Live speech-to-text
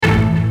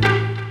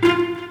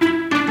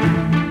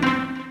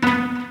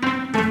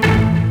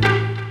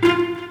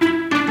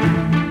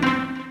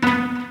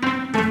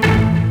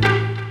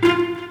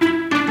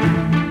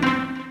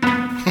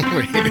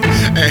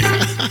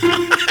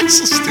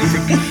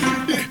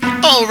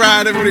All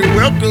right, everybody,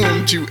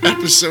 welcome to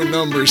episode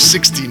number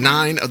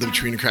 69 of the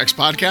Between the Cracks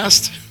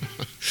podcast.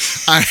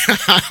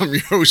 I'm your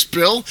host,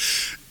 Bill,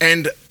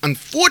 and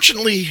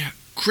unfortunately,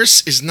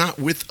 Chris is not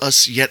with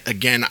us yet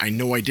again. I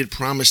know I did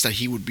promise that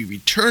he would be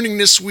returning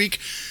this week,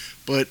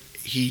 but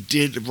he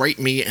did write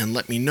me and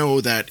let me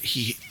know that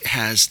he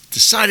has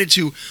decided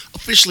to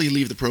officially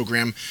leave the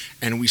program,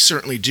 and we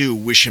certainly do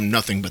wish him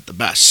nothing but the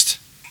best.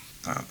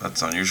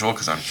 That's unusual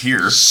because I'm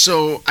here.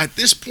 So at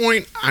this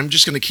point, I'm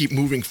just going to keep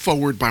moving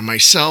forward by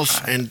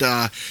myself and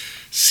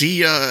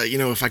see,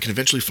 if I can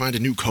eventually find a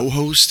new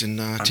co-host and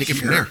take it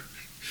from there.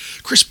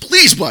 Chris,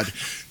 please, bud,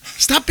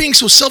 stop being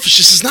so selfish.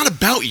 This is not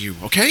about you,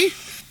 okay?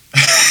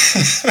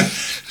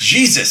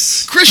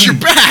 Jesus. Chris, you're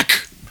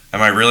back.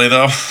 Am I really,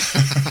 though?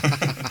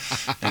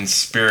 In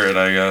spirit,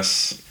 I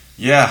guess.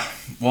 Yeah.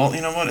 Well,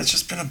 you know what? It's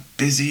just been a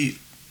busy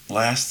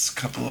last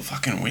couple of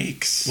fucking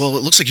weeks. Well,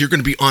 it looks like you're going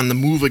to be on the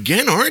move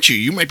again, aren't you?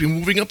 You might be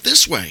moving up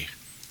this way.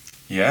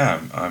 Yeah,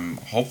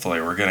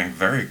 hopefully we're getting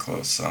very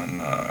close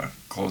on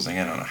closing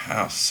in on a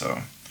house, so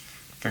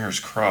fingers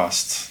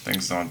crossed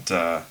things don't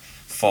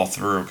fall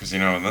through, because,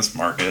 in this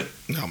market...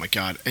 Oh, my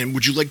God. And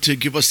would you like to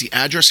give us the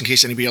address in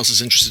case anybody else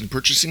is interested in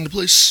purchasing the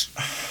place?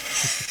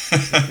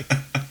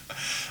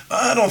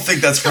 I don't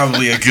think that's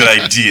probably a good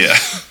idea.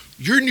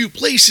 Your new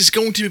place is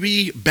going to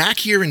be back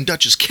here in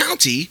Dutchess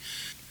County.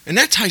 And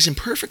that ties in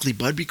perfectly,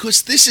 bud,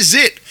 because this is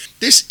it.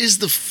 This is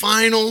the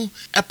final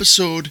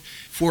episode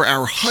for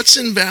our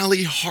Hudson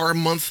Valley Horror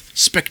Month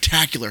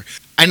Spectacular.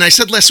 And I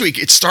said last week,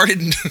 it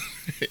started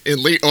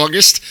in late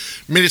August,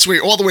 made its way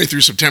all the way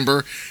through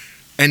September,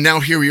 and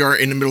now here we are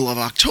in the middle of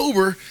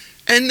October,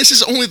 and this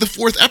is only the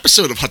 4th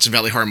episode of Hudson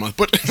Valley Horror Month.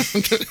 But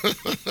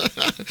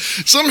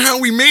somehow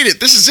we made it.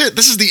 This is it.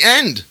 This is the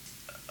end.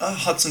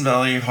 Hudson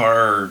Valley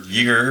Horror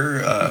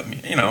Year,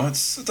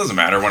 it doesn't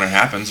matter when it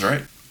happens,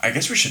 right? I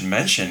guess we should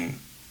mention,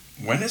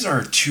 when is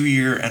our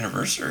 2-year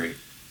anniversary?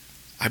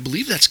 I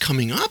believe that's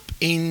coming up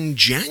in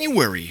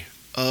January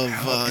of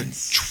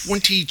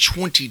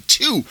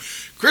 2022.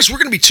 Chris, we're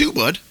going to be 2,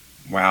 bud.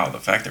 Wow, the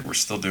fact that we're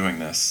still doing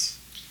this.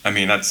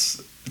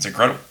 It's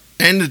incredible.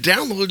 And the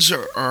downloads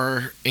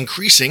are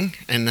increasing,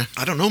 and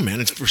I don't know,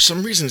 man. For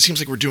some reason, it seems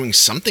like we're doing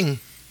something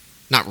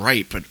not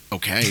right, but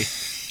okay.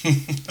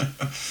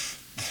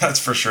 That's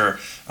for sure.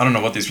 I don't know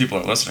what these people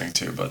are listening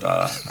to, but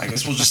I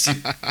guess we'll just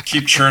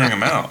keep churning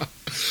them out.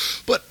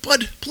 But,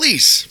 bud,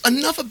 please,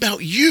 enough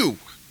about you.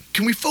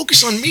 Can we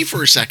focus on me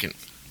for a second?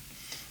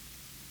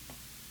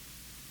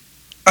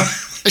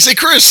 I say,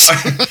 Chris.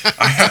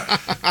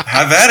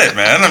 Have at it,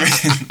 man.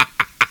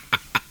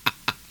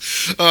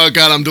 Oh,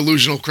 God, I'm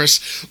delusional,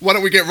 Chris. Why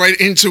don't we get right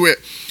into it?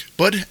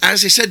 But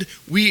as I said,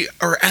 we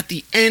are at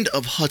the end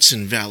of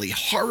Hudson Valley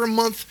Horror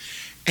Month,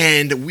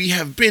 and we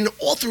have been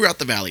all throughout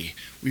the valley.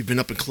 We've been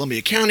up in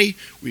Columbia County.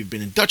 We've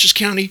been in Dutchess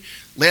County.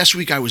 Last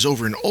week I was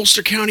over in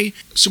Ulster County.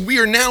 So we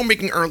are now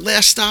making our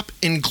last stop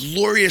in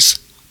glorious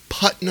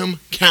Putnam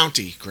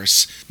County,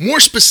 Chris.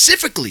 More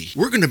specifically,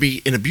 we're going to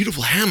be in a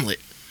beautiful hamlet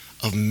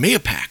of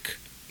Mahopac,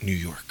 New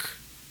York.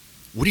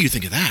 What do you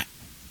think of that?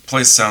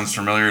 Place sounds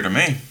familiar to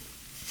me.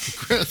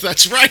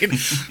 That's right.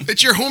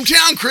 It's your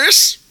hometown,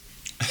 Chris.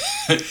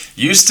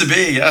 Used to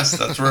be, yes.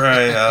 That's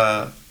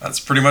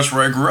pretty much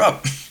where I grew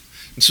up.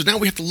 And so now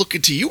we have to look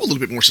into you a little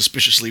bit more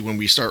suspiciously when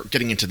we start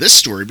getting into this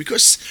story,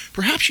 because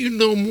perhaps you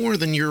know more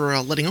than you're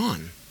letting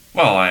on.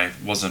 Well, I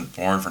wasn't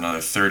born for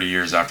another 30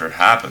 years after it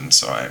happened,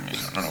 so I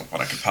don't know what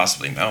I could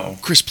possibly know.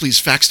 Chris, please,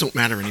 facts don't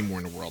matter anymore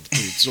in the world.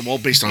 It's all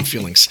based on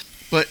feelings.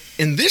 But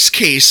in this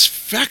case,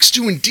 facts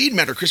do indeed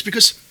matter, Chris,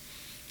 because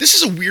this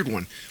is a weird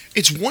one.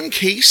 It's one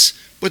case,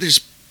 but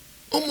there's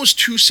almost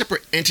 2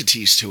 separate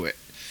entities to it.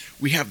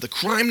 We have the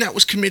crime that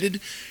was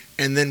committed,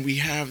 and then we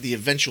have the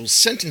eventual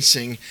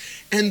sentencing,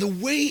 and the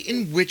way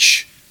in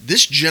which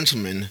this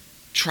gentleman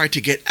tried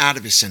to get out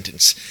of his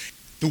sentence.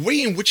 The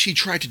way in which he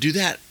tried to do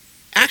that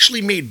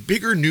actually made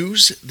bigger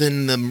news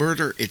than the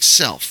murder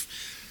itself.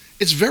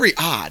 It's very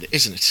odd,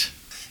 isn't it?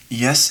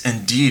 Yes,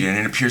 indeed, and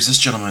it appears this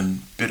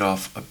gentleman bit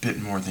off a bit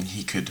more than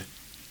he could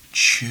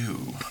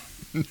chew.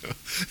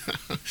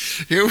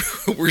 Here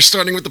we're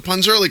starting with the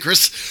puns early,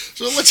 Chris.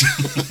 So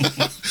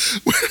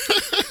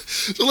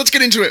let's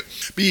get into it,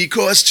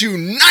 because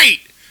tonight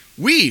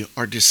we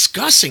are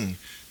discussing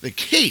the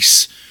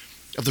case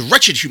of the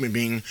wretched human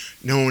being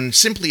known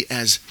simply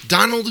as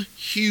Donald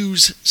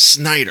Hughes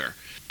Snyder.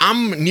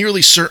 I'm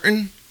nearly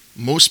certain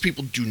most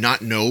people do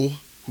not know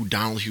who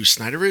Donald Hughes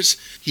Snyder is.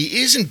 He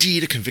is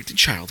indeed a convicted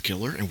child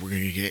killer, and we're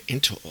going to get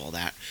into all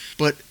that.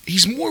 But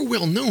he's more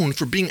well known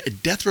for being a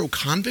death row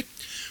convict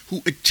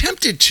who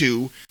attempted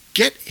to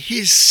get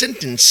his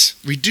sentence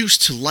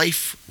reduced to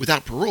life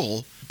without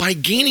parole by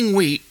gaining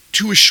weight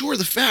to assure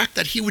the fact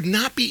that he would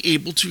not be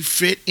able to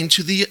fit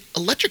into the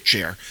electric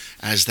chair,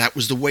 as that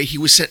was the way he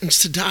was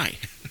sentenced to die.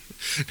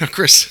 Now,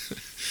 Chris,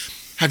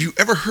 have you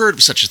ever heard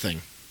of such a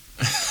thing?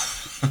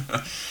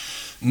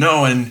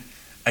 No, and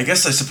I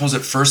suppose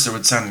at first it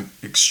would sound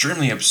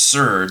extremely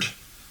absurd,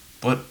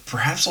 but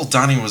perhaps old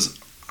Donnie was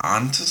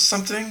onto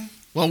something?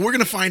 Well, we're going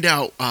to find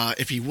out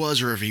if he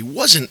was or if he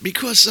wasn't,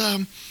 because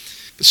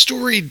the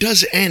story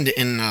does end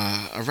in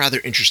a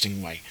rather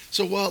interesting way.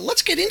 So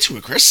let's get into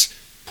it, Chris.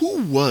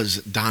 Who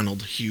was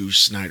Donald Hughes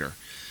Snyder?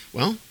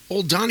 Well,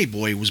 old Donny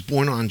Boy was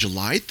born on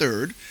July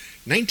 3rd,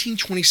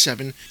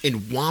 1927 in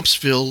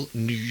Wampsville,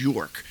 New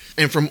York.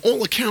 And from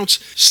all accounts,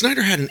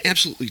 Snyder had an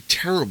absolutely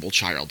terrible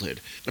childhood.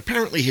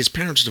 Apparently, his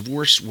parents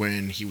divorced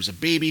when he was a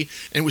baby,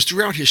 and it was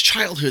throughout his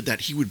childhood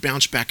that he would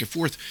bounce back and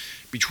forth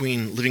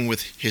between living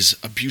with his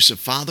abusive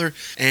father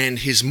and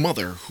his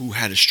mother, who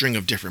had a string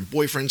of different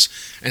boyfriends,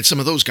 and some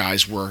of those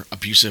guys were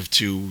abusive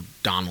to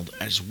Donald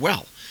as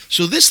well.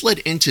 So this led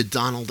into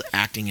Donald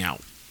acting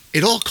out.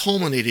 It all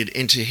culminated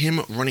into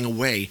him running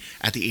away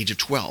at the age of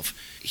 12.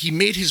 He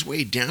made his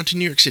way down to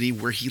New York City,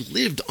 where he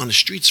lived on the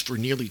streets for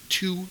nearly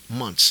 2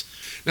 months.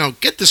 Now,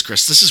 get this,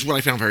 Chris. This is what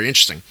I found very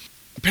interesting.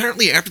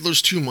 Apparently, after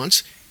those 2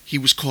 months, he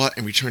was caught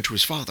and returned to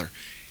his father.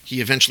 He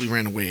eventually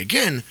ran away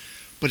again,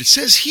 but it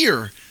says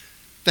here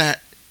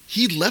that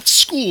he left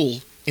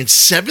school in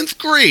 7th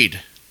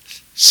grade.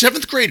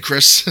 7th grade,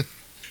 Chris,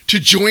 to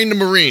join the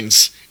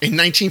Marines in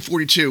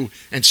 1942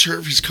 and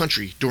serve his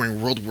country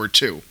during World War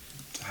II.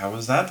 How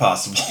is that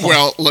possible?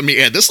 Well, let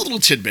me add this little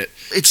tidbit.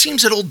 It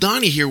seems that old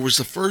Donnie here was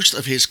the first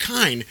of his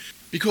kind,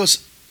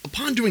 because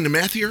upon doing the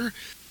math here,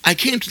 I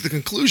came to the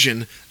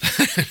conclusion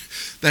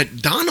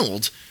that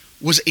Donald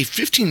was a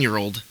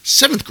 15-year-old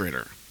 7th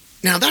grader.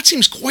 Now, that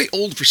seems quite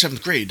old for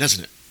 7th grade,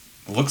 doesn't it?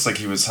 It looks like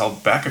he was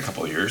held back a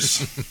couple of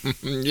years.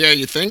 Yeah,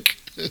 you think?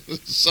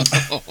 So,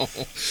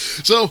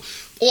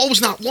 all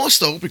was not lost,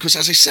 though, because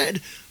as I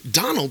said,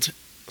 Donald,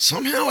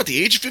 somehow at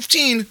the age of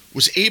 15,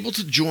 was able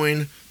to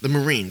join the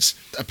Marines.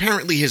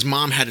 Apparently, his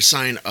mom had to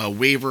sign a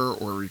waiver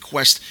or a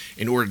request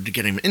in order to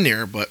get him in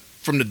there, but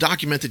from the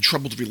documented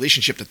troubled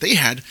relationship that they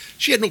had,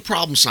 she had no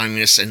problem signing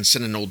this and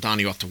sending old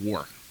Donnie off to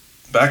war.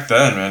 Back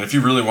then, man, if you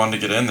really wanted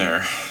to get in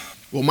there.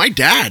 Well, my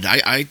dad,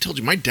 I told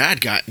you, my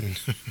dad got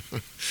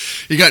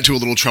he got into a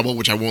little trouble,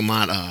 which I will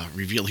not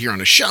reveal here on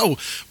the show,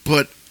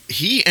 but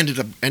he ended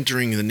up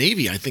entering the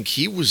Navy. I think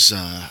he was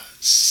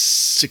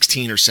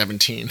 16 or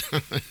 17.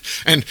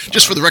 And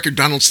just for the record,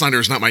 Donald Snyder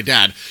is not my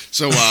dad.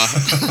 So,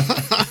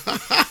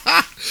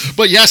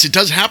 but yes, it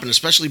does happen,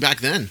 especially back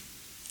then.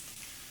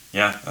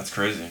 Yeah, that's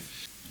crazy.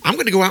 I'm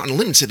going to go out on a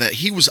limb and say that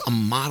he was a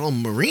model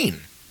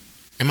Marine.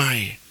 Am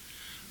I...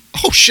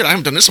 Oh, shit, I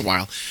haven't done this in a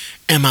while.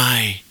 Am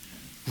I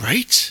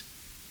right?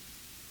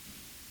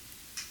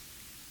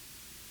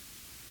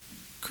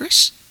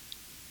 Chris?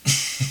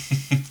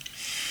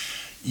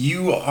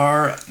 You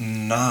are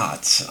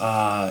not.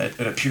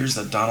 It appears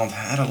that Donald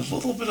had a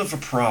little bit of a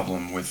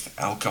problem with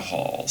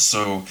alcohol.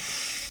 So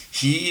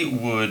he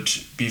would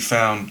be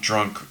found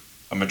drunk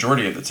a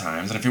majority of the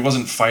times. And if he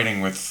wasn't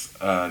fighting with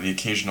the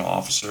occasional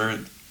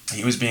officer,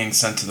 he was being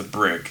sent to the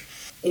brig.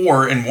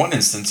 Or in one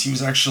instance, he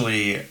was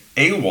actually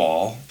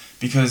AWOL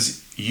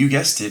because, you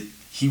guessed it,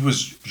 he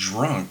was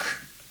drunk.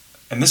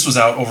 And this was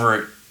out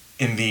over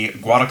in the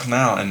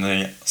Guadalcanal and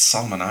the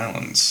Solomon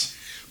Islands.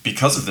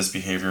 Because of this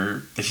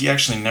behavior, that he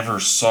actually never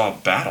saw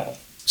battle.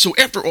 So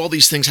after all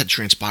these things had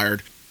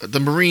transpired, the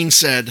Marine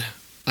said,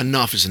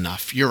 enough is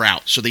enough, you're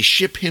out. So they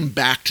ship him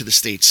back to the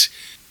States.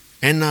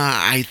 And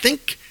I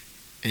think,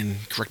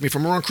 and correct me if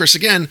I'm wrong, Chris,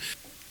 again,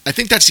 I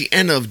think that's the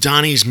end of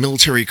Donnie's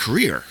military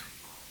career.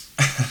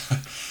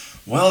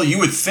 Well, you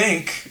would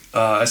think,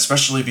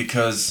 especially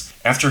because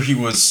after he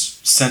was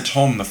sent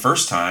home the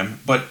first time,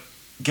 but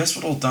guess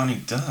what old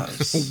Donnie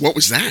does? What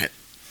was that?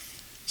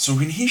 So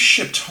when he's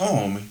shipped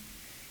home,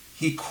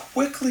 he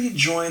quickly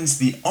joins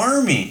the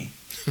army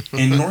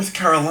in North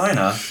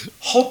Carolina,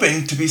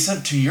 hoping to be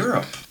sent to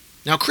Europe.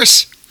 Now,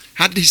 Chris,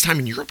 how did his time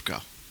in Europe go?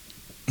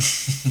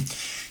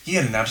 He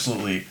had an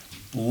absolutely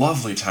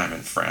lovely time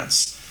in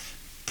France.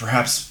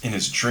 Perhaps in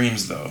his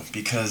dreams, though,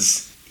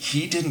 because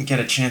he didn't get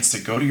a chance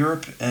to go to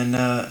Europe,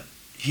 and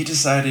he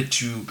decided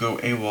to go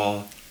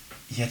AWOL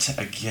yet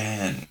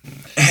again.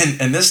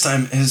 And this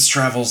time, his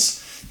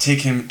travels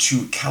take him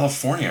to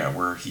California,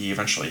 where he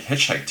eventually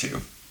hitchhiked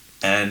to,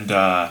 and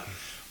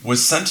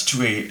was sent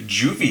to a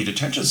juvie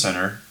detention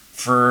center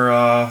for,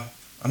 I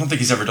don't think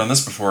he's ever done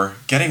this before,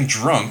 getting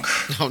drunk.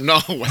 Oh,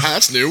 no,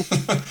 that's new.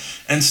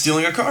 And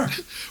stealing a car.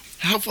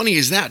 How funny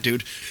is that,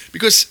 dude?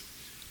 Because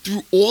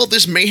through all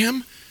this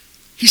mayhem,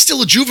 he's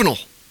still a juvenile.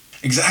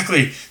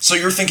 Exactly. So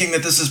you're thinking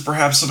that this is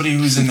perhaps somebody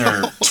who's in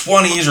their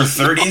 20s or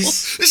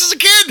 30s? This is a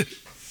kid!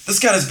 This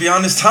guy is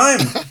beyond his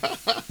time.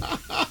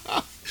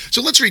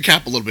 So let's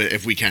recap a little bit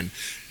if we can.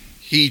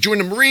 He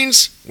joined the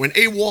Marines, went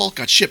AWOL,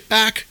 got shipped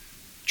back,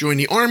 joined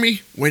the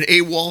Army, went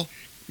AWOL,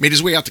 made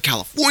his way out to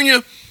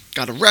California,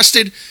 got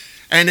arrested,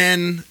 and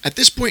then at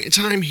this point in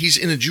time, he's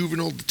in a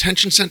juvenile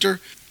detention center.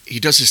 He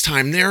does his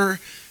time there.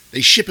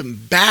 They ship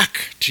him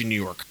back to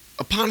New York.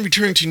 Upon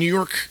returning to New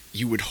York,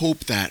 you would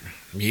hope that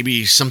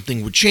maybe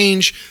something would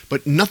change,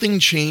 but nothing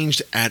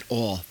changed at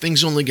all.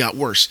 Things only got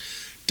worse.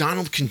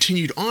 Donald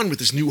continued on with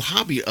his new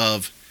hobby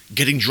of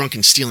getting drunk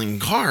and stealing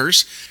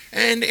cars,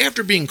 and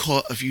after being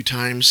caught a few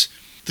times,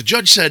 the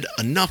judge said,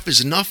 enough is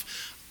enough.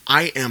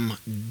 I am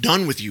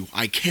done with you.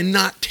 I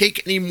cannot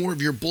take any more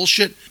of your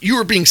bullshit. You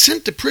are being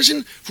sent to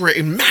prison for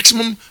a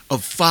maximum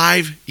of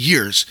 5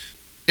 years.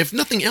 If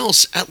nothing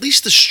else, at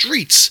least the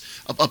streets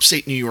of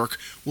upstate New York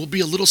will be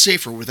a little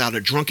safer without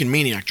a drunken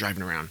maniac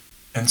driving around.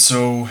 And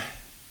so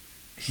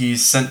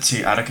he's sent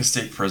to Attica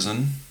State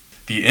Prison,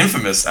 the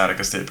infamous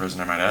Attica State Prison,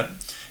 I might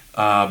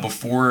add,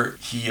 before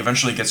he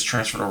eventually gets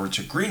transferred over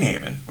to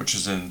Greenhaven, which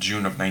is in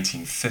June of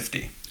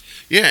 1950.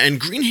 Yeah,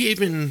 and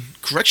Greenhaven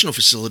Correctional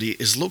Facility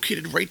is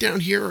located right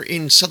down here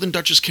in southern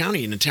Dutchess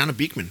County in the town of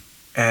Beekman.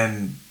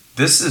 And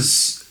this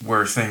is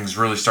where things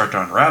really start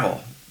to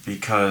unravel,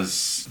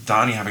 because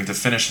Donnie, having to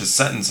finish his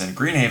sentence in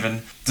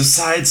Greenhaven,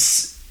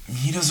 decides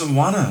he doesn't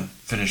want to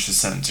finish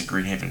his sentence in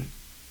Greenhaven.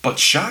 But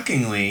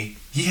shockingly,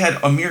 he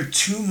had a mere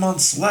 2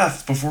 months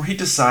left before he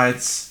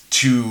decides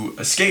to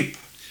escape.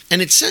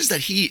 And it says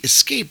that he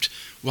escaped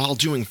while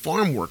doing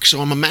farm work,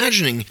 so I'm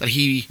imagining that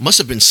he must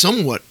have been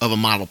somewhat of a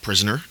model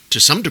prisoner to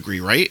some degree,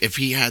 right? If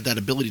he had that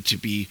ability to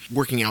be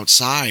working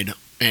outside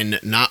and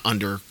not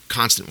under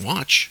constant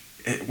watch.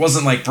 It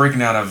wasn't like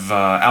breaking out of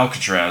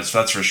Alcatraz,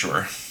 that's for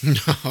sure.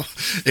 No,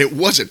 it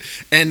wasn't.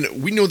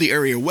 And we know the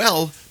area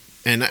well,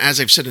 and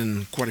as I've said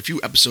in quite a few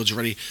episodes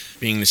already,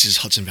 being this is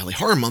Hudson Valley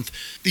Horror Month,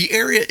 the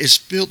area is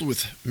filled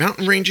with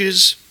mountain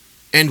ranges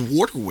and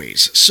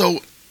waterways. So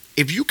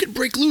if you could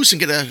break loose and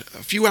get a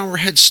few hour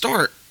head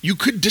start, you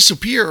could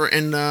disappear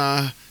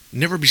and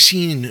never be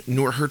seen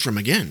nor heard from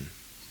again.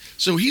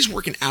 So he's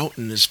working out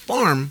in his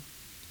farm,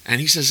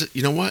 and he says,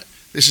 you know what?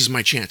 This is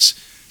my chance.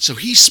 So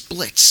he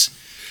splits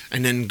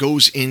and then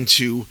goes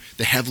into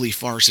the heavily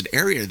forested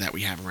area that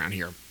we have around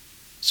here.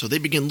 So they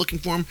begin looking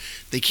for him.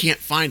 They can't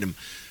find him.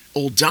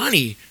 Old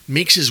Donnie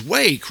makes his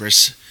way,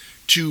 Chris,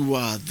 to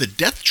the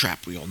death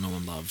trap we all know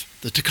and love,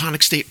 the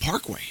Taconic State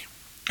Parkway.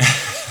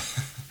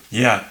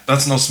 Yeah,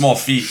 that's no small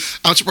feat.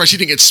 I'm surprised he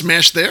didn't get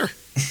smashed there.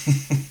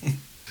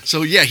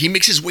 So yeah, he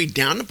makes his way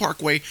down the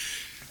parkway,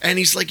 and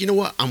he's like, you know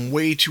what? I'm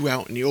way too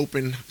out in the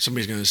open.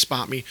 Somebody's going to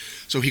spot me.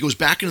 So he goes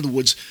back into the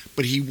woods,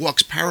 but he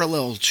walks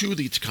parallel to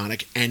the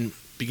Taconic and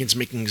begins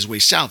making his way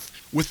south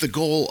with the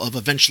goal of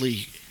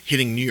eventually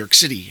hitting New York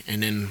City,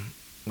 and then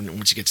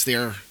once he gets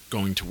there,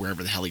 going to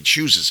wherever the hell he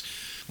chooses.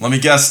 Let me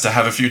guess, to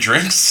have a few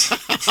drinks?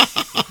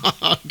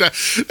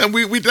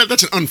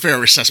 That's an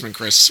unfair assessment,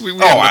 Chris. We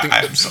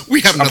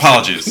have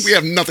apologies. We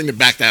have nothing to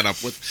back that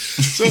up with.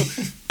 So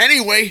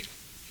anyway,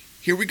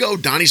 here we go.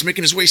 Donnie's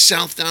making his way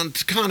south down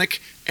to Taconic,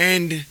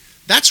 and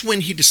that's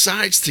when he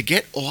decides to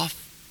get off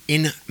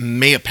in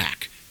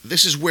Mayapack.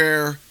 This is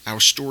where our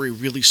story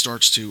really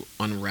starts to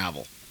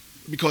unravel.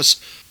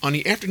 Because on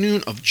the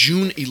afternoon of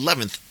June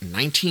 11th,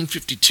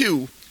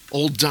 1952,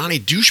 old Donnie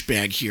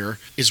Douchebag here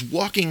is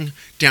walking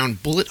down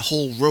Bullet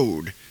Hole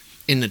Road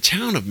in the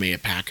town of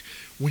Mayapack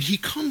when he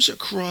comes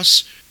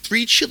across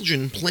 3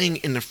 children playing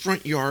in the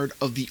front yard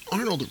of the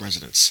Arnold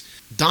residence.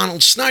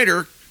 Donald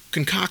Snyder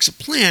concocts a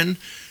plan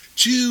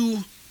to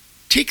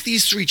take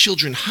these 3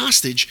 children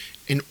hostage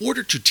in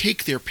order to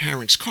take their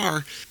parents'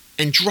 car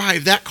and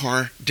drive that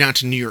car down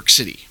to New York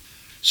City.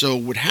 So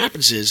what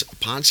happens is,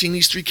 upon seeing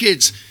these 3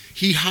 kids,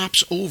 he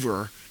hops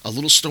over a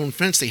little stone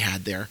fence they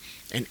had there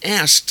and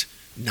asked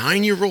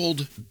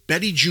 9-year-old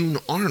Betty June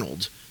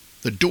Arnold,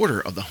 the daughter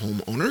of the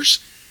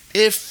homeowners,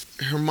 if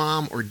her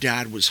mom or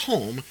dad was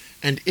home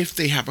and if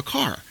they have a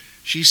car.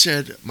 She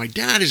said, my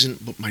dad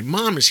isn't, but my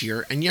mom is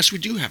here, and yes, we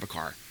do have a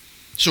car.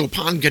 So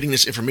upon getting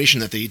this information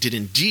that they did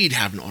indeed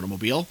have an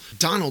automobile,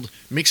 Donald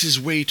makes his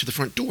way to the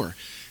front door.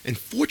 And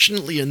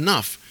fortunately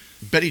enough,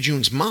 Betty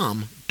June's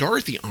mom,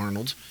 Dorothy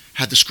Arnold,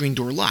 had the screen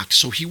door locked,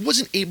 so he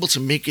wasn't able to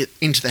make it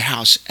into the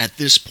house at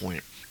this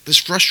point. This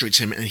frustrates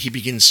him, and he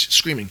begins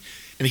screaming.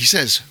 And he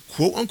says,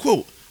 quote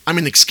unquote, I'm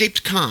an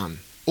escaped con.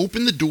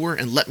 Open the door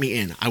and let me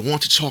in. I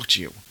want to talk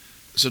to you.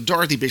 So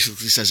Dorothy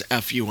basically says,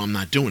 F you, I'm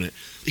not doing it.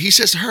 He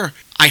says to her,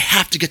 I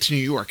have to get to New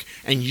York,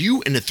 and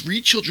you and the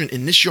 3 children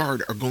in this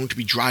yard are going to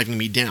be driving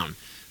me down.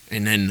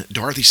 And then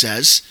Dorothy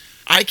says,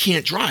 I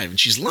can't drive, and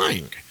she's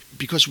lying,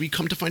 because we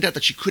come to find out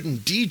that she couldn't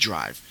indeed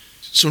drive.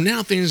 So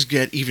now things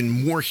get even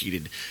more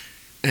heated,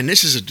 and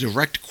this is a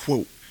direct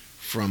quote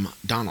from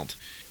Donald.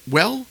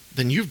 Well,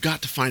 then you've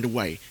got to find a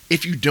way.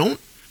 If you don't,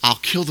 I'll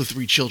kill the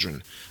 3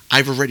 children.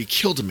 I've already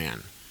killed a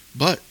man.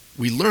 But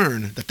we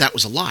learn that that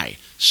was a lie.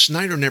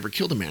 Snyder never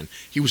killed a man.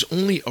 He was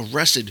only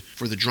arrested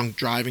for the drunk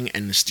driving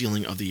and the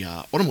stealing of the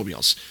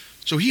automobiles.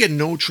 So he had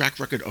no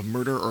track record of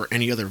murder or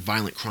any other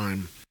violent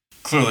crime.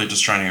 Clearly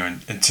just trying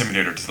to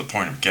intimidate her to the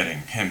point of getting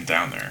him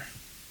down there.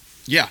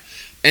 Yeah,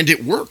 and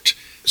it worked.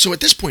 So at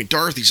this point,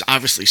 Dorothy's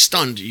obviously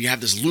stunned. You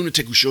have this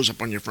lunatic who shows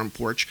up on your front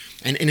porch.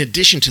 And in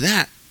addition to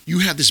that, you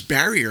have this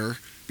barrier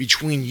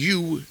between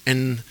you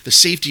and the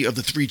safety of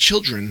the 3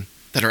 children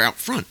that are out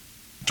front.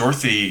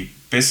 Dorothy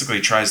basically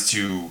tries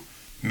to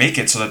make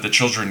it so that the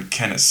children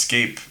can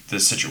escape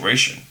this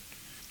situation.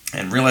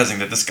 And realizing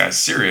that this guy's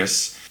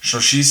serious, so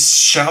she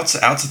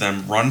shouts out to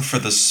them, run for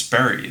the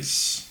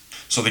Sperry's.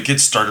 So the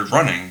kids started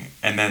running,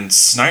 and then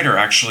Snyder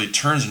actually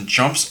turns and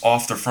jumps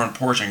off the front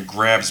porch and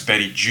grabs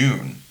Betty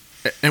June.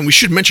 And we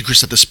should mention,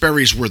 Chris, that the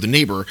Sperrys were the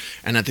neighbor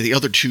and that the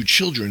other two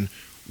children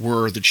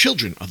were the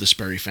children of the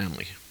Sperry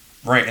family.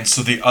 Right, and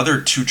so the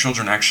other two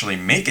children actually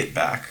make it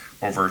back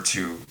over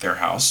to their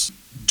house.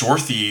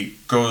 Dorothy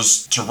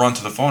goes to run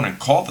to the phone and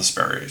call the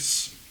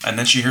Sperrys. And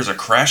then she hears a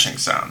crashing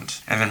sound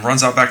and then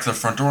runs out back to the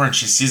front door and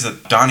she sees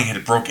that Donnie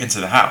had broke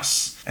into the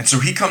house. And so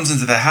he comes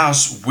into the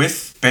house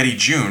with Betty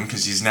June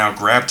because he's now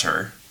grabbed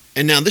her.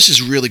 And now this is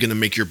really going to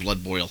make your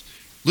blood boil.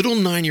 Little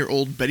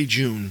 9-year-old Betty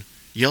June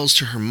yells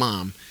to her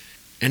mom,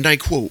 and I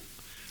quote,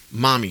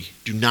 "Mommy,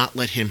 do not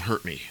let him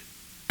hurt me."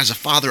 As a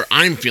father,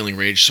 I'm feeling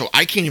rage, so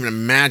I can't even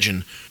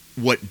imagine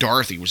what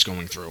Dorothy was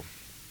going through.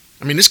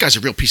 I mean, this guy's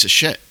a real piece of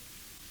shit.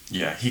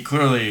 Yeah, he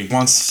clearly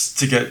wants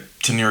to get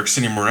to New York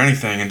City more than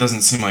anything. It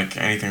doesn't seem like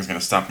anything's going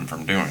to stop him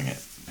from doing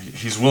it.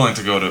 He's willing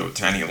to go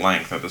to any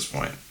length at this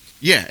point.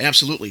 Yeah,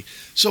 absolutely.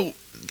 So,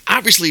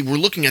 obviously, we're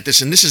looking at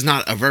this, and this is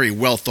not a very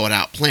well thought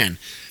out plan.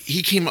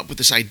 He came up with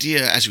this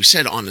idea, as we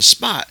said, on the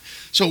spot.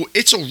 So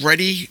it's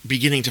already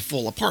beginning to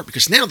fall apart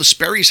because now the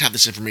Sperrys have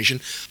this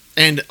information,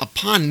 and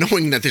upon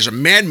knowing that there's a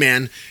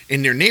madman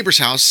in their neighbor's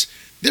house,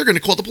 they're going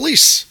to call the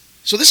police.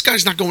 So this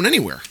guy's not going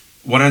anywhere.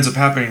 What ends up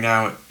happening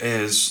now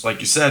is, like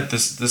you said,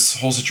 this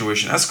whole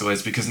situation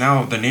escalates because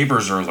now the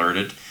neighbors are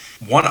alerted.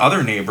 One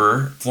other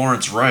neighbor,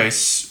 Florence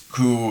Rice,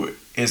 who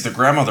is the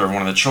grandmother of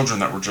one of the children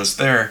that were just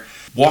there,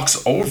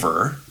 walks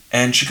over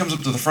and she comes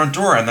up to the front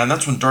door, and then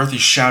that's when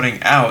Dorothy's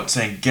shouting out,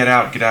 saying, get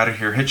out of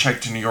here,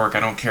 hitchhike to New York,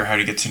 I don't care how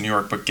to get to New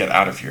York, but get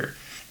out of here.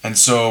 And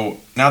so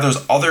now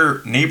there's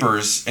other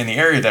neighbors in the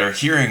area that are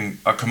hearing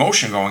a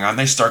commotion going on.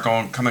 They start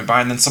coming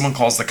by, and then someone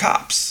calls the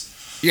cops.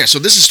 Yeah, so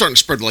this is starting to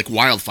spread like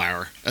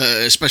wildfire,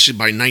 especially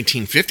by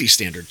 1950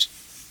 standards.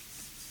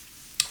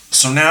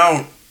 So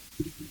now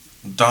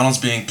Donald's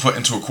being put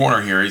into a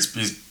corner here.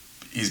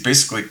 He's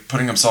basically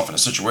putting himself in a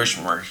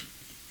situation where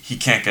he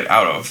can't get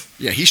out of.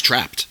 Yeah, he's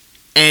trapped.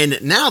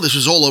 And now this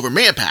was all over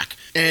Mayapack.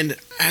 And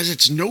as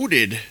it's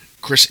noted,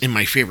 Chris, in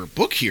my favorite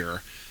book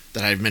here,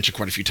 that I've mentioned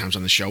quite a few times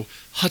on the show,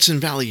 Hudson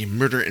Valley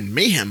Murder and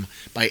Mayhem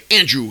by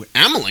Andrew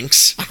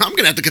Amelinks. I'm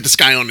going to have to get this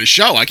guy on the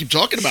show. I keep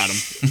talking about him.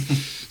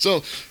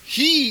 So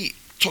he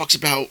talks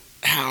about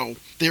how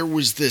there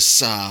was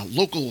this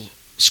local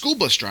school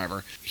bus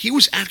driver. He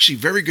was actually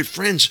very good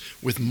friends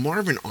with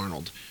Marvin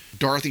Arnold,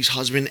 Dorothy's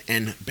husband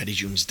and Betty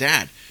June's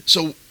dad.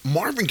 So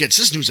Marvin gets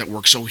this news at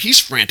work, so he's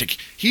frantic.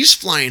 He's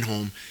flying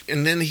home,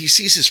 and then he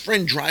sees his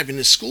friend driving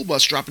his school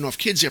bus, dropping off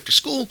kids after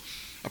school,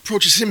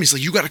 approaches him. He's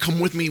like, you got to come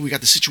with me. We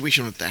got the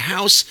situation at the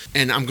house,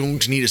 and I'm going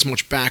to need as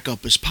much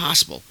backup as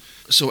possible.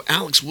 So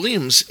Alex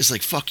Williams is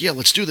like, fuck yeah,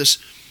 let's do this.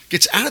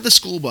 Gets out of the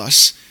school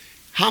bus,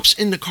 hops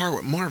in the car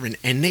with Marvin,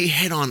 and they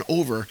head on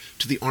over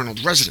to the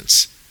Arnold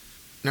residence.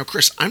 Now,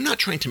 Chris, I'm not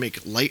trying to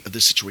make light of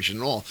this situation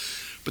at all,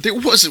 but there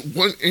was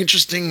one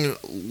interesting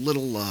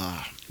little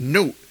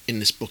note in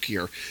this book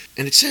here,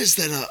 and it says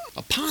that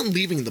upon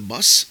leaving the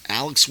bus,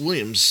 Alex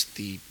Williams,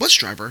 the bus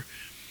driver,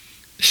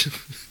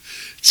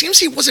 it seems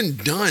he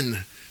wasn't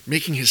done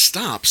making his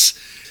stops.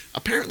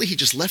 Apparently, he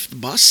just left the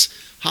bus,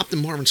 hopped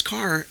in Marvin's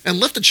car, and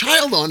left a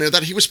child on there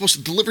that he was supposed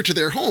to deliver to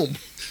their home.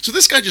 So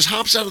this guy just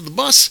hops out of the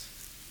bus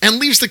and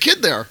leaves the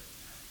kid there.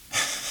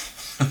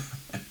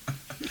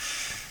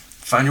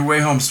 Find your way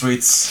home,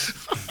 sweets.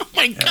 Oh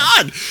my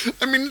God!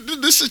 I mean,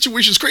 this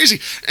situation's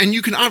crazy. And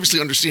you can obviously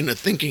understand the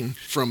thinking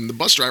from the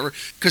bus driver,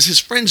 because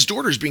his friend's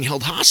daughter is being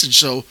held hostage,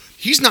 so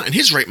he's not in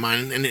his right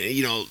mind, and,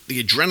 you know,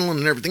 the adrenaline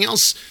and everything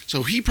else.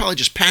 So he probably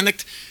just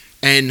panicked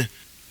and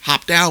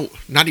hopped out,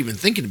 not even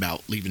thinking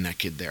about leaving that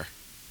kid there.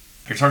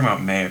 You're talking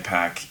about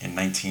Mayapack in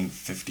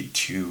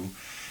 1952,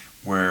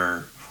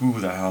 where who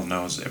the hell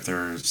knows if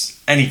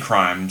there's any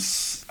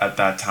crimes at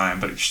that time,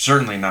 but it's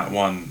certainly not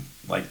one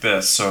like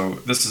this. So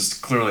this is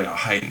clearly a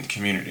heightened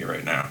community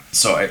right now.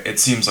 So it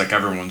seems like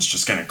everyone's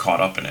just getting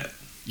caught up in it.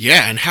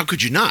 Yeah, and how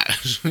could you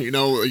not? You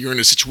know, you're in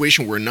a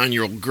situation where a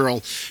 9-year-old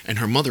girl and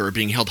her mother are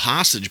being held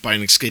hostage by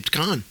an escaped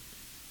con.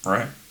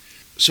 Right.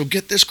 So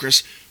get this,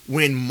 Chris.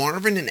 When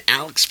Marvin and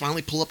Alex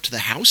finally pull up to the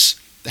house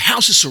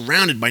is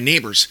surrounded by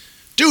neighbors.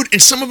 Dude,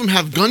 and some of them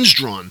have guns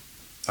drawn.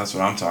 That's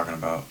what I'm talking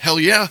about. Hell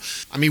yeah.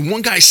 I mean,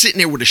 one guy's sitting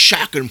there with a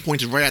shotgun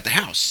pointed right at the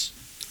house.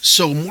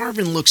 So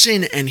Marvin looks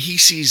in and he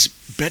sees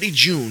Betty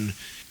June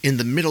in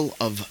the middle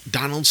of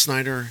Donald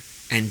Snyder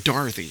and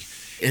Dorothy.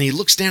 And he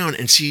looks down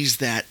and sees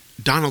that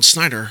Donald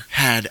Snyder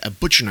had a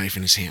butcher knife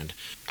in his hand.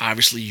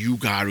 Obviously, you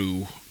got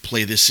to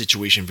play this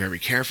situation very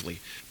carefully.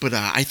 But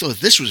I thought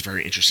this was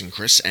very interesting,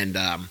 Chris, and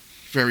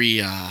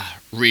very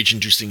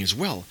rage-inducing as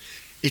well.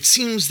 It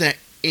seems that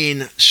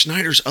in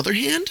Snyder's other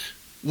hand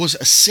was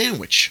a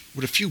sandwich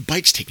with a few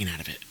bites taken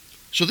out of it.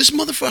 So this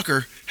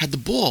motherfucker had the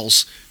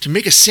balls to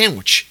make a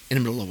sandwich in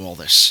the middle of all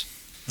this.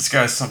 This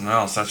guy's something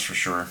else, that's for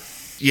sure.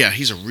 Yeah,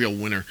 he's a real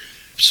winner.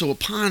 So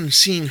upon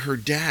seeing her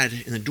dad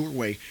in the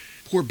doorway,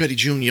 poor Betty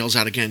June yells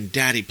out again,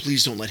 "Daddy,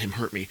 please don't let him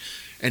hurt me."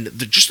 And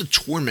just the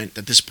torment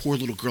that this poor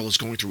little girl is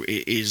going through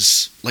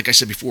is, like I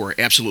said before,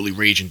 absolutely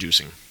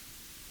rage-inducing.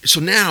 So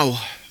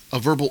now a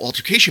verbal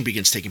altercation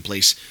begins taking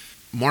place.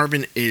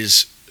 Marvin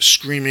is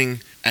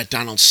screaming at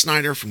Donald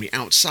Snyder from the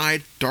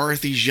outside.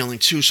 Dorothy's yelling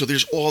too, so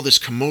there's all this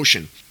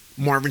commotion.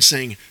 Marvin's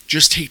saying,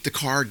 just take the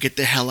car, get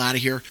the hell out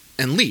of here,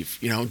 and leave.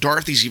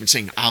 Dorothy's even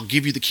saying, I'll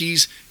give you the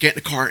keys, get in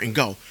the car and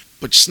go.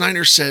 But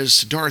Snyder says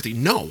to Dorothy,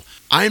 no,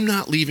 I'm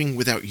not leaving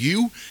without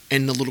you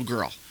and the little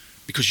girl,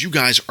 because you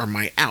guys are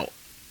my out.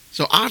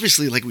 So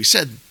obviously, like we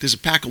said, there's a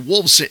pack of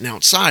wolves sitting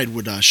outside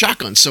with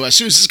shotguns. So as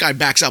soon as this guy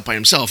backs out by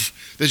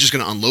himself, they're just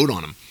going to unload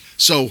on him.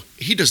 So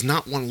he does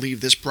not want to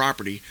leave this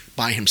property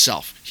by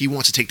himself. He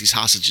wants to take these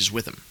hostages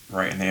with him.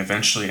 Right, and they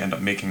eventually end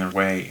up making their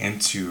way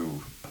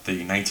into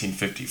the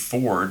 1950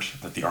 Ford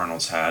that the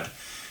Arnolds had,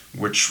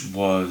 which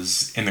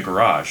was in the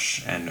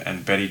garage.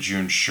 And Betty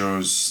June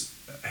shows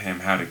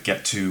him how to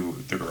get to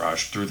the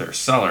garage through their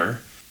cellar.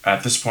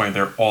 At this point,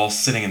 they're all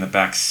sitting in the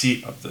back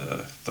seat of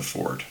the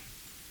Ford.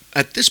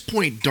 At this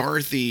point,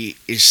 Dorothy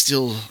is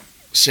still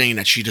saying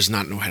that she does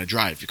not know how to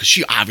drive because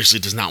she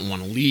obviously does not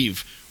want to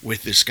leave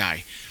with this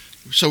guy.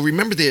 So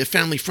remember the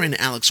family friend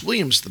Alex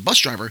Williams, the bus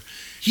driver,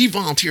 he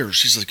volunteers.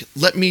 She's like,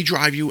 let me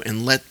drive you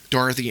and let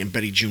Dorothy and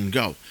Betty June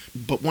go.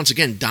 But once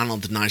again,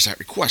 Donald denies that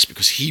request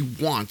because he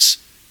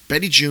wants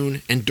Betty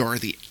June and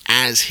Dorothy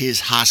as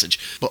his hostage.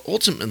 But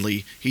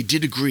ultimately, he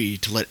did agree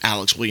to let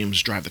Alex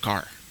Williams drive the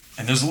car.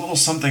 And there's a little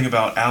something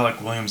about Alec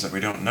Williams that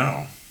we don't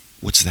know.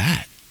 What's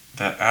that?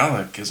 That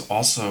Alec is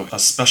also a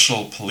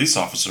special police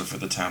officer for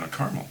the town of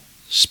Carmel.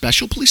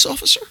 Special police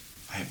officer?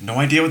 I have no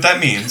idea what that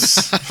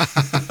means.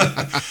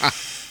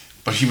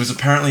 But he was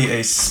apparently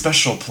a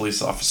special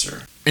police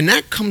officer. And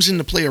that comes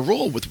into play a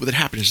role with what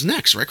happens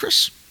next, right,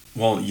 Chris?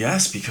 Well,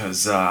 yes,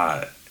 because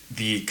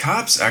the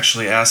cops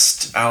actually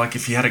asked Alec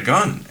if he had a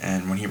gun.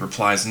 And when he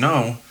replies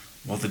no,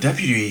 well, the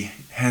deputy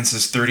hands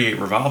his .38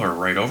 revolver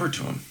right over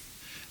to him.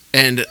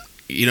 And,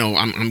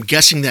 I'm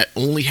guessing that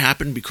only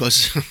happened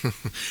because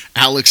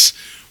Alex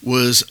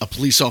was a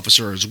police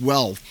officer as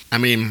well. I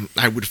mean,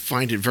 I would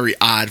find it very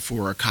odd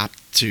for a cop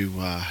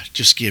to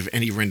just give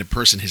any random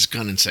person his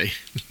gun and say,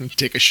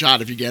 take a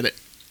shot if you get it.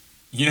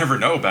 You never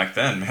know back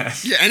then, man.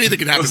 Yeah, anything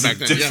could happen back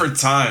then. Different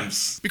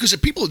times. Because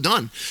if people are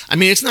done, I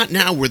mean, it's not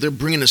now where they're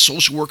bringing a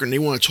social worker and they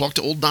want to talk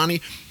to old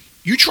Donnie.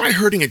 You try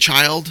hurting a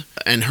child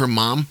and her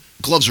mom,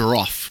 gloves are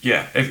off.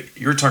 Yeah, if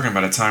you're talking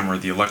about a time where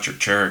the electric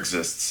chair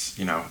exists,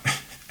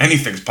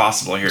 anything's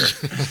possible here.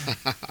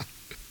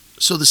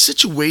 So the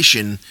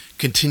situation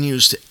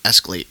continues to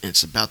escalate and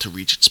it's about to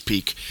reach its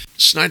peak.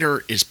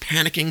 Snyder is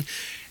panicking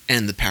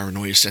and the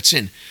paranoia sets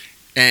in.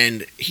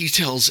 And he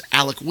tells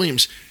Alec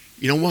Williams,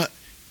 you know what?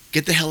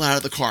 Get the hell out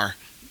of the car.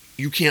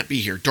 You can't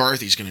be here.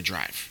 Dorothy's going to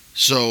drive.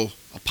 So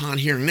upon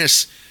hearing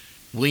this,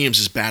 Williams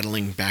is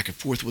battling back and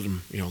forth with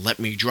him. Let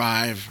me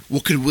drive.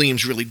 What could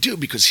Williams really do?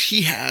 Because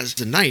he has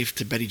the knife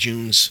to Betty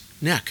June's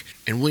neck.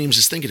 And Williams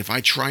is thinking, if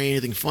I try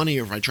anything funny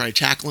or if I try to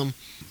tackle him,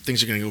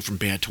 things are going to go from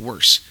bad to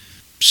worse.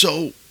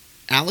 So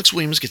Alex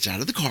Williams gets out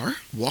of the car,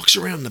 walks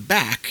around the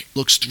back,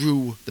 looks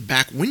through the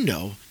back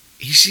window.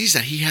 He sees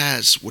that he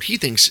has what he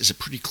thinks is a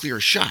pretty clear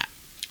shot.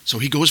 So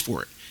he goes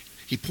for it.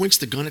 He points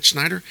the gun at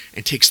Snyder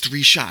and takes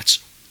 3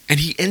 shots. And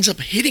he ends up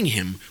hitting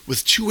him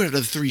with 2 out of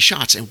the 3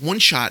 shots. And 1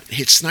 shot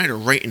hits Snyder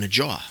right in the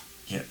jaw.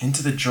 Yeah,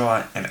 into the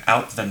jaw and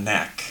out the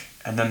neck.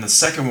 And then the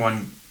second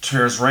one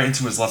tears right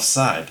into his left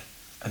side.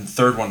 And the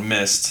third one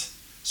missed.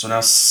 So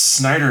now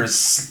Snyder is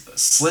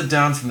slid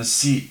down from the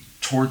seat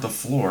toward the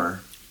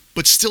floor.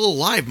 But still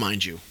alive,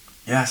 mind you.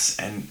 Yes,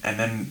 and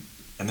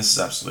this is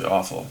absolutely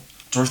awful.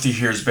 Dorothy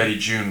hears Betty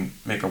June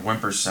make a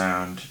whimper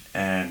sound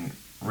and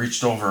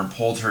reached over and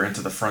pulled her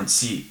into the front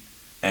seat.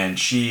 And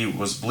she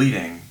was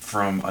bleeding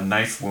from a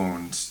knife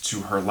wound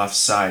to her left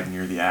side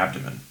near the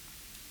abdomen.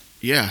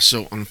 Yeah,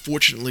 so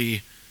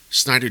unfortunately,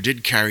 Snyder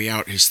did carry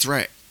out his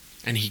threat,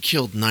 and he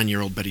killed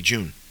 9-year-old Betty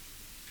June.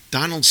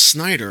 Donald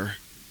Snyder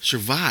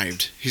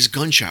survived his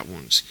gunshot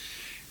wounds,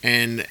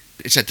 and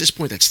it's at this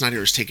point that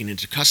Snyder is taken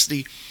into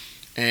custody,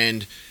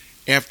 and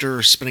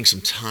after spending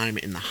some time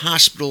in the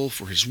hospital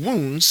for his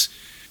wounds,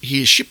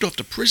 he is shipped off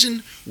to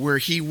prison where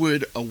he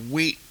would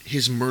await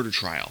his murder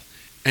trial.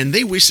 And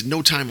they wasted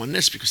no time on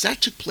this because that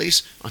took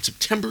place on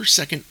September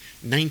 2nd,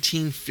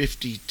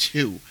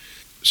 1952.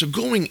 So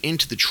going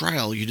into the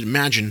trial, you'd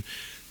imagine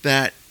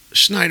that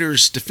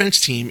Snyder's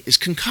defense team is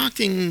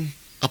concocting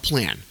a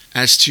plan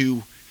as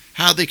to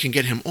how they can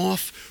get him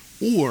off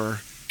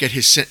or get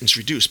his sentence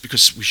reduced,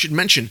 because we should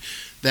mention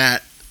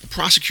that the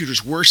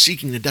prosecutors were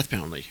seeking the death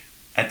penalty.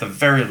 At the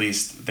very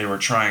least, they were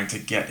trying to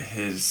get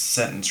his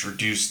sentence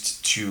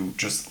reduced to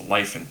just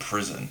life in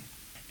prison.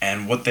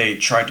 And what they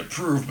tried to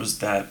prove was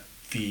that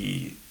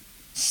the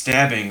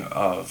stabbing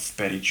of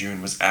Betty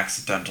June was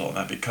accidental, and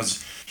that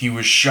because he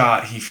was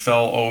shot, he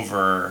fell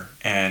over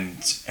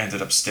and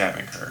ended up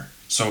stabbing her.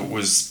 So it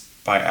was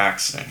by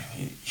accident,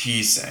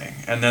 he's saying.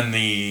 And then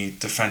the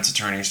defense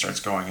attorney starts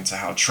going into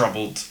how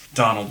troubled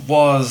Donald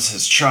was,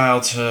 his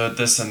childhood,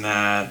 this and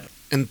that.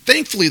 And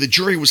thankfully, the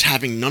jury was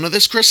having none of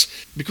this, Chris,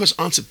 because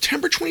on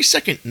September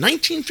 22nd,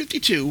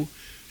 1952,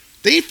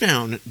 they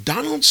found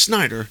Donald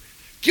Snyder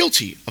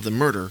guilty of the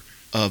murder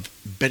of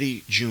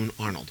Betty June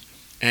Arnold.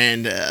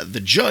 And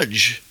the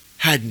judge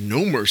had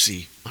no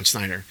mercy on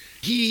Snyder.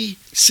 He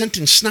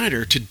sentenced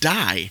Snyder to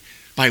die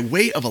by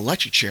way of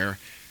electric chair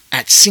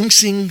at Sing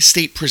Sing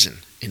State Prison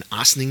in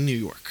Ossining, New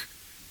York.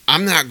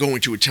 I'm not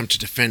going to attempt to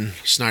defend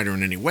Snyder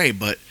in any way,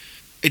 but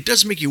it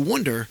does make you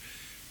wonder,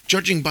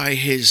 judging by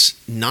his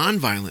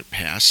nonviolent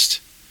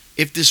past,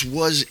 if this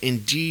was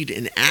indeed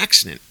an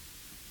accident.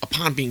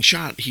 Upon being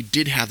shot, he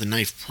did have the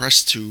knife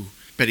pressed to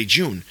Betty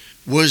June.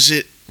 Was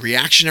it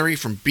reactionary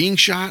from being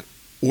shot,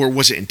 or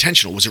was it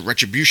intentional? Was it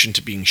retribution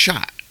to being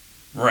shot?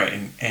 Right,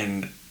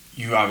 and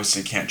you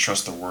obviously can't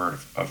trust the word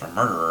of a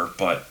murderer,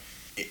 but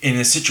in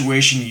a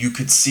situation you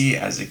could see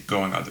as it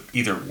going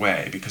either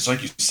way, because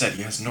like you said,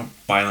 he has no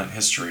violent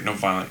history, no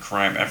violent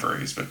crime ever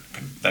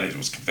that he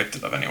was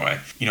convicted of anyway.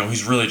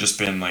 He's really just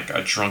been like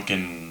a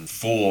drunken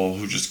fool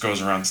who just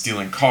goes around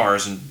stealing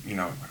cars and,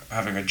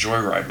 having a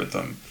joyride with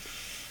them.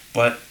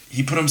 But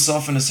he put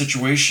himself in a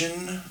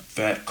situation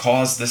that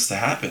caused this to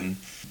happen,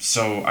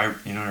 so I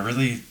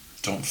really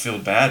don't feel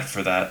bad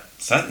for that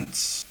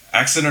sentence.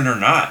 Accident or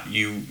not,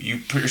 you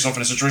put yourself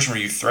in a situation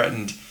where you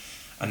threatened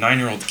a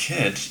 9-year-old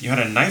kid, you had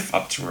a knife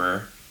up to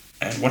her,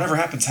 and whatever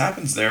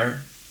happens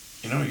there,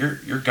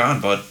 you're gone,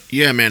 bud.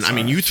 Yeah, man. Sorry. I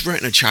mean, you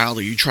threaten a child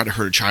or you try to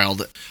hurt a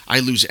child, I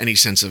lose any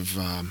sense of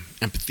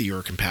empathy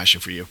or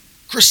compassion for you.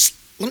 Chris,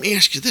 let me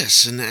ask you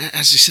this, and as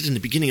I said in the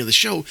beginning of the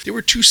show, there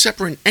were two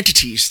separate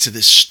entities to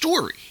this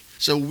story.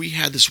 So we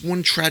had this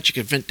one tragic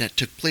event that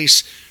took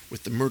place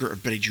with the murder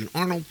of Betty June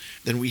Arnold.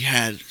 Then we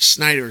had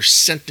Snyder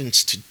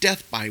sentenced to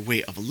death by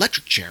way of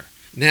electric chair.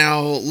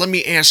 Now, let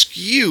me ask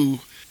you,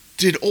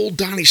 did old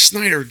Donnie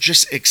Snyder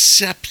just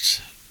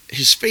accept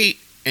his fate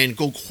and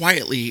go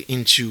quietly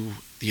into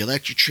the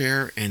electric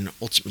chair and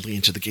ultimately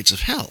into the gates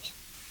of hell?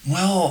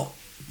 Well,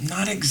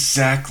 not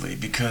exactly,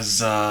 because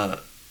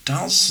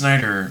Donald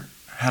Snyder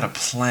had a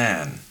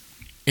plan.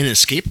 An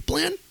escape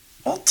plan?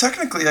 Well,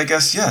 technically, I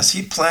guess, yes.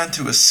 He planned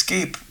to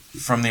escape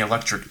from the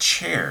electric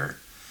chair,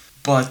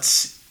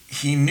 but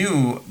he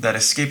knew that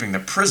escaping the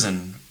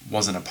prison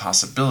wasn't a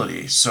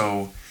possibility,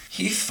 so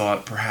he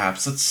thought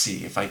perhaps, let's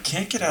see, if I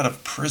can't get out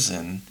of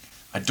prison,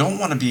 I don't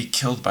want to be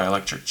killed by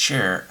electric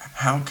chair,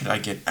 how could I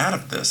get out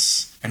of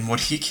this? And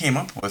what he came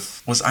up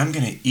with was, I'm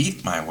going to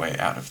eat my way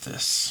out of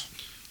this.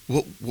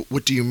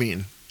 What do you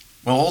mean?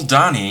 Well, old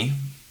Donnie,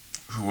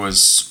 who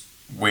was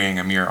weighing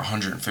a mere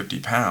 150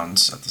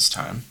 pounds at this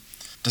time,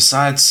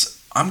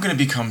 decides, I'm going to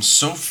become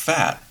so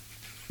fat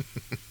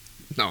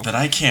that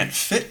I can't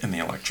fit in the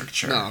electric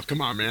chair. No,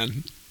 come on,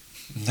 man.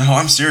 No,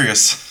 I'm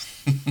serious.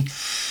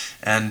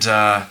 And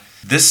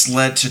this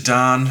led to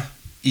Don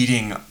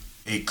eating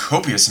a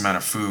copious amount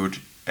of food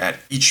at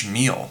each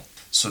meal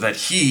so that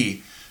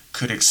he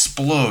could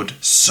explode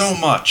so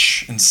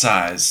much in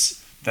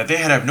size that they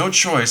had to have no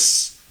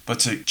choice but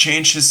to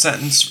change his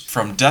sentence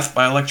from death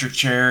by electric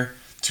chair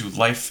to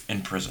life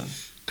in prison.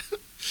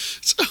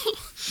 So,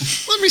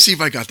 let me see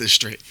if I got this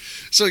straight.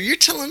 So you're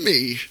telling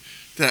me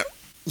that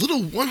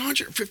little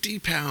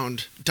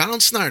 150-pound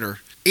Donald Snyder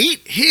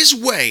ate his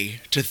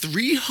way to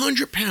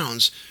 300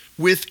 pounds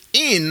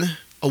within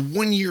a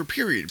 1-year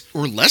period,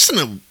 or less than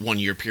a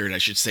 1-year period, I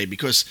should say,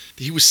 because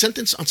he was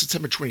sentenced on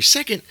September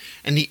 22nd,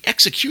 and the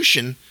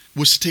execution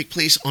was to take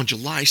place on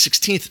July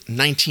 16th,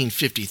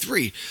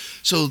 1953.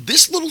 So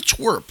this little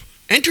twerp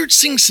entered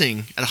Sing Sing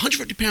at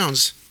 150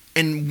 pounds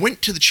and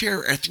went to the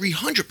chair at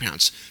 300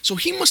 pounds. So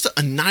he must have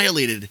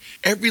annihilated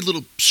every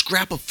little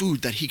scrap of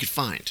food that he could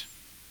find.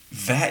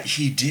 That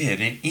he did,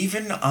 and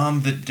even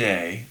on the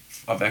day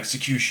of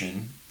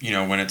execution,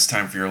 when it's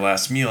time for your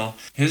last meal,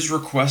 his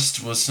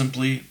request was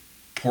simply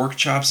pork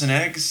chops and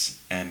eggs,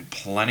 and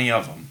plenty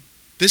of them.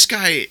 This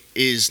guy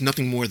is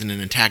nothing more than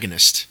an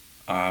antagonist.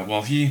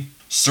 Well, he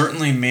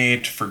certainly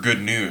made for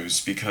good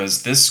news,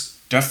 because this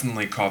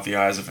definitely caught the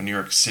eyes of a New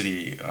York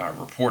City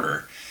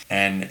reporter,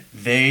 and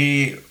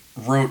they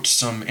wrote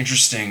some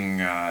interesting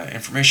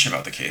information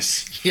about the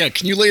case. Yeah,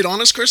 can you lay it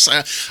on us, Chris?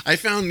 I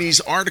found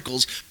these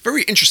articles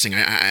very interesting.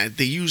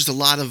 They used a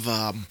lot of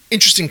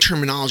interesting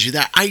terminology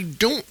that I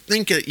don't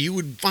think that you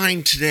would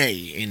find today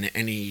in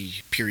any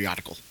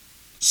periodical.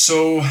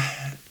 So,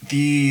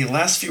 the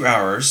last few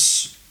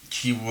hours,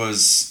 he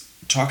was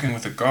talking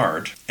with a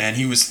guard, and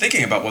he was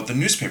thinking about what the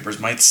newspapers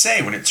might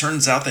say when it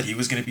turns out that he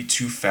was going to be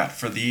too fat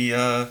for the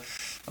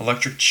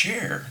electric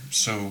chair.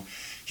 So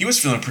he was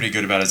feeling pretty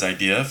good about his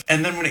idea.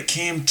 And then when it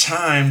came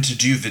time to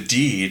do the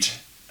deed,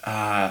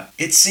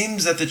 it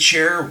seems that the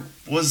chair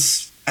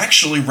was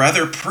actually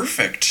rather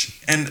perfect.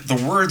 And the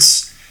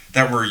words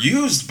that were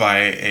used by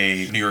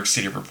a New York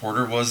City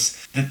reporter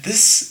was that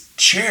this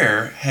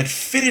chair had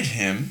fitted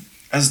him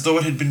as though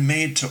it had been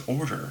made to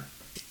order.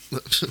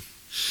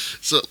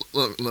 So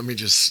let me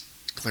just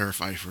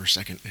clarify for a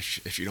second,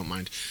 if you don't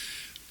mind.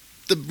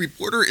 The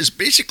reporter is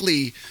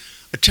basically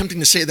attempting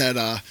to say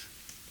that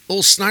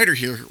old Snyder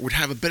here would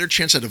have a better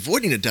chance at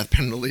avoiding the death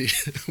penalty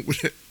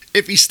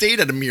if he stayed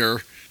at a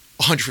mere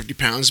 150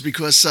 pounds,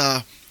 because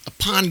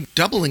upon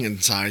doubling in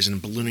size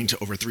and ballooning to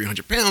over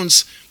 300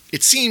 pounds,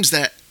 it seems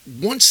that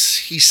once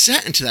he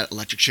sat into that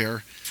electric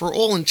chair, for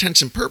all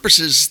intents and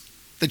purposes,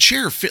 the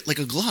chair fit like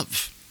a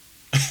glove.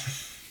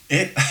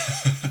 It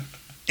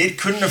it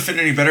couldn't have fit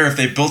any better if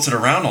they built it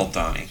around old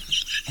Donnie.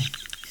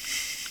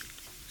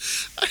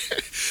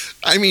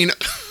 I mean,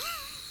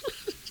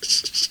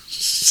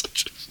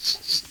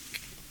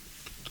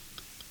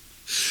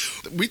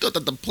 we thought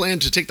that the plan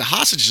to take the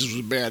hostages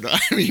was bad. I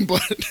mean,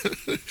 but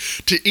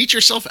to eat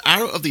yourself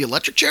out of the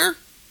electric chair?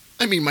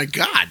 I mean, my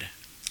God.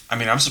 I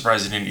mean, I'm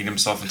surprised he didn't eat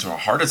himself into a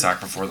heart attack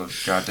before the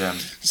goddamn...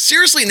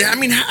 Seriously, I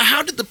mean,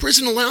 how did the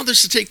prison allow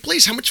this to take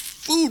place? How much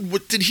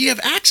food did he have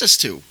access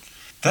to?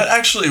 That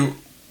actually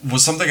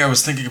was something I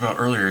was thinking about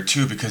earlier,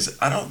 too, because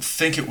I don't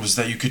think it was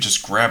that you could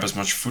just grab as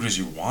much food as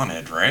you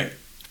wanted, right?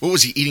 What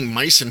was he, eating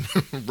mice and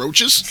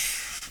roaches?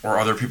 Or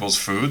other people's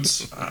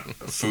foods?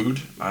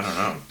 Food? I don't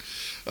know.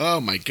 Oh,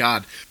 my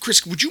God.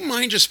 Chris, would you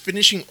mind just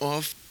finishing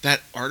off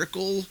that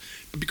article?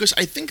 Because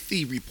I think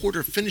the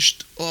reporter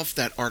finished off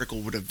that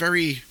article with a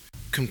very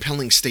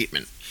compelling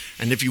statement.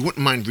 And if you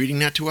wouldn't mind reading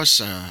that to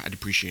us, I'd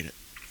appreciate it.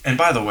 And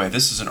by the way,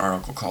 this is an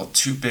article called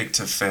Too Big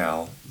to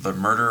Fail, The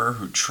Murderer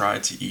Who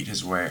Tried to Eat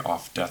His Way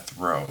Off Death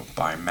Row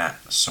by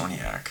Matt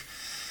Soniak.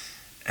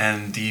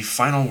 And the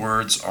final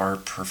words are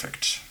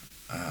perfect.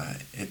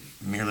 It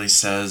merely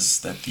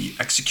says that the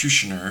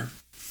executioner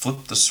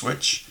flipped the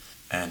switch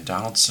and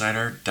Donald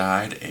Snyder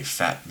died a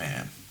fat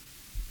man.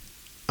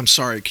 I'm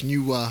sorry, can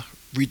you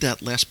read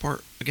that last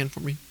part again for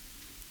me?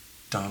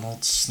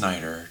 Donald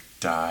Snyder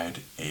died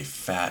a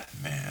fat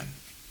man.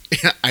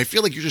 I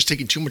feel like you're just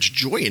taking too much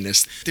joy in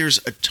this. There's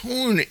a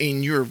tone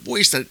in your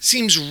voice that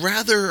seems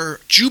rather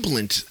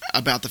jubilant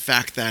about the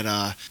fact that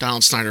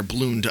Donald Snyder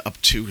ballooned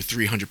up to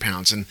 300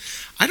 pounds. And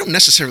I don't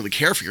necessarily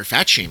care for your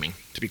fat shaming,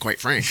 to be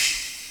quite frank.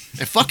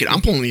 And fuck it,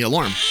 I'm pulling the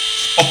alarm.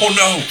 Oh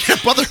no! Yeah,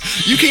 brother,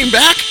 you came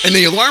back and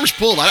the alarm's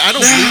pulled. I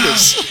don't believe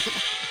this.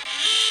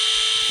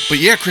 But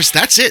yeah, Chris,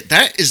 that's it.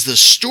 That is the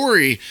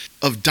story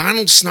of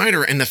Donald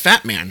Snyder and the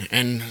Fat Man.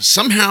 And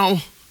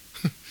somehow,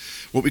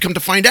 what we come to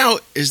find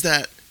out is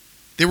that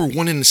they were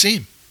one and the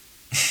same.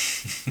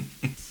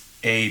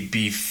 A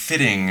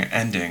befitting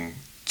ending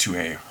to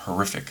a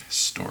horrific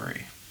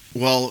story.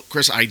 Well,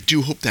 Chris, I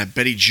do hope that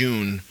Betty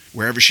June,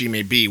 wherever she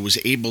may be, was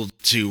able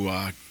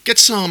to get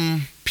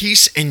some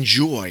peace and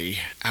joy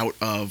out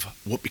of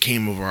what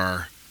became of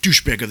our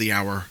douchebag of the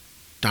hour,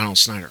 Donald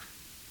Snyder.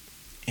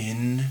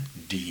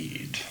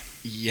 Indeed.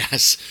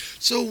 Yes.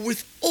 So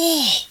with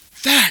all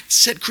that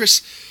said,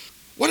 Chris,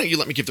 why don't you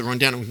let me give the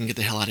rundown and we can get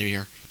the hell out of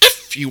here.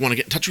 If you want to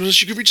get in touch with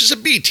us, you can reach us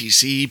at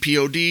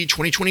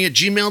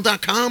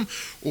btcpod2020@gmail.com.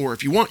 Or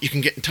if you want, you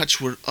can get in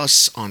touch with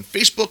us on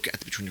Facebook at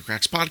the Between the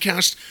Cracks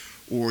Podcast.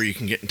 Or you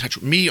can get in touch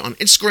with me on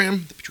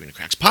Instagram, the Between the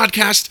Cracks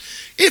Podcast.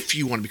 If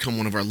you want to become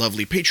one of our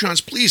lovely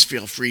Patreons, please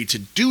feel free to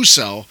do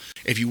so.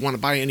 If you want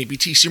to buy any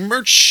BTC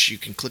merch, you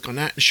can click on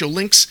that and show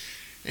links.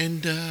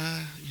 And,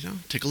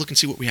 take a look and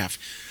see what we have.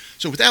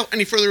 So without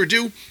any further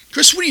ado,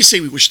 Chris, what do you say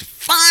we wish the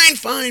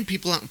fine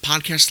people out in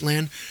podcast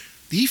land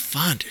the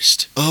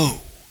fondest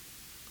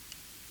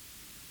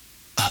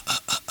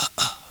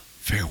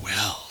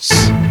farewells.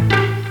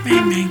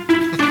 Bang.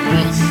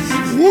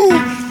 Woo!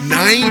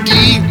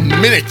 90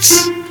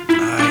 minutes!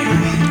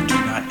 I do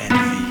not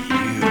envy you.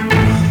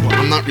 Well,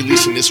 I'm not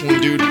releasing this one,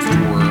 dude,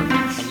 for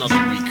another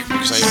week.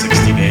 Because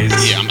 60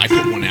 days? Yeah,